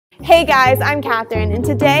Hey guys, I'm Catherine, and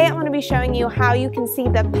today I'm going to be showing you how you can see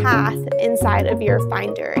the path inside of your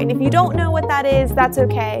Finder. And if you don't know what that is, that's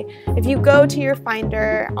okay. If you go to your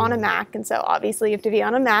Finder on a Mac, and so obviously you have to be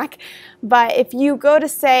on a Mac, but if you go to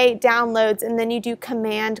say downloads and then you do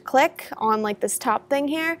command click on like this top thing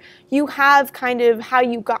here, you have kind of how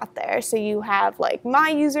you got there. So you have like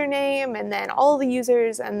my username and then all the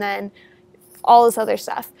users and then all this other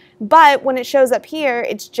stuff. But when it shows up here,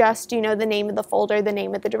 it's just, you know, the name of the folder, the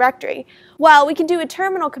name of the directory. Well, we can do a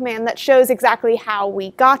terminal command that shows exactly how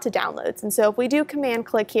we got to downloads. And so if we do command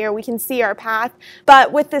click here, we can see our path.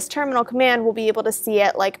 But with this terminal command, we'll be able to see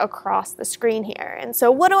it like across the screen here. And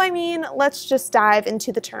so what do I mean? Let's just dive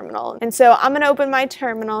into the terminal. And so I'm going to open my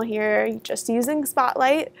terminal here just using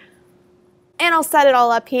Spotlight. And I'll set it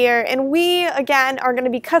all up here, and we, again, are going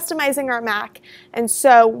to be customizing our Mac, and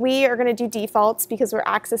so we are going to do defaults because we're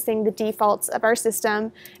accessing the defaults of our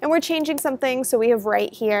system, and we're changing something, so we have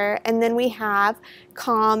right here, and then we have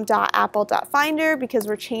com.apple.finder because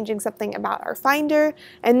we're changing something about our Finder,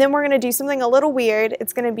 and then we're going to do something a little weird.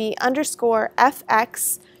 It's going to be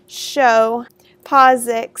 _fx show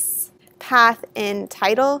POSIX path in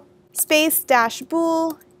title space dash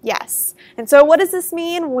bool. Yes. And so what does this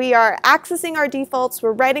mean? We are accessing our defaults,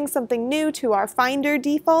 we're writing something new to our Finder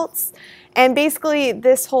defaults, and basically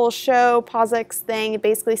this whole show POSIX thing, it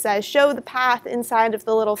basically says show the path inside of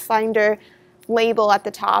the little Finder label at the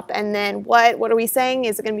top, and then what are we saying?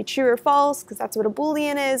 Is it going to be true or false? Because that's what a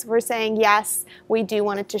Boolean is. We're saying yes, we do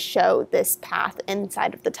want it to show this path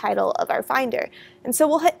inside of the title of our Finder. And so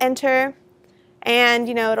we'll hit enter, and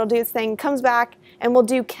you know, it'll do its thing, comes back, and we'll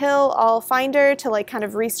do kill all Finder to like kind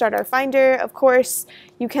of restart our Finder. Of course,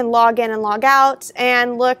 you can log in and log out,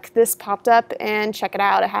 and look, this popped up, and check it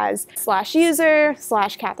out. It has /user,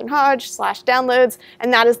 /Catherine Hodge, /downloads,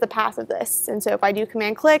 and that is the path of this. And so if I do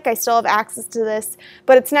command click, I still have access to this,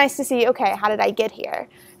 but it's nice to see, okay, how did I get here?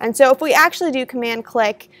 And so if we actually do command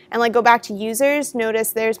click and like go back to users,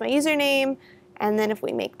 notice there's my username, and then if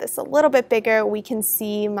we make this a little bit bigger, we can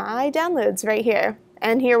see my downloads right here.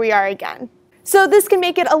 And here we are again. So this can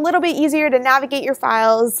make it a little bit easier to navigate your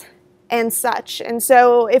files and such. And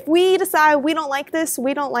so if we decide we don't like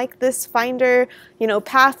this Finder, you know,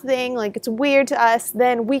 path thing, like it's weird to us,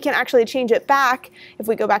 then we can actually change it back. If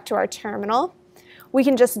we go back to our terminal, we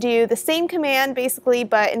can just do the same command basically,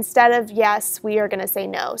 but instead of yes, we are going to say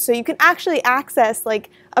no. So you can actually access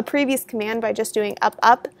like a previous command by just doing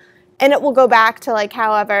up, and it will go back to like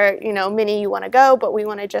however, you know, many you want to go, but we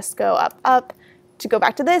want to just go up to go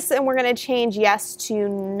back to this, and we're going to change yes to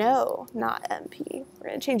no, not MP. We're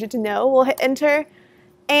going to change it to no. We'll hit enter,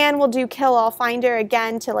 and we'll do kill all Finder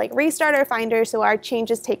again to like restart our Finder so our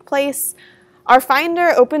changes take place. Our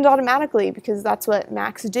Finder opened automatically because that's what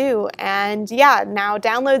Macs do, and yeah, now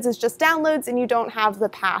downloads is just downloads and you don't have the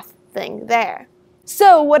path thing there.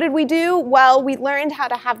 So what did we do? Well, we learned how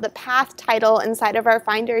to have the path title inside of our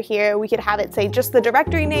Finder here. We could have it say just the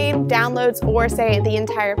directory name, downloads, or say the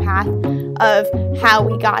entire path of how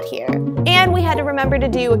we got here. And we had to remember to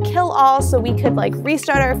do a kill all so we could like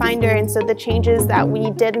restart our Finder, and so the changes that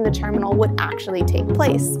we did in the terminal would actually take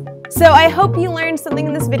place. So I hope you learned something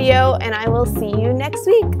in this video, and I will see you next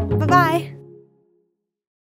week. Bye-bye.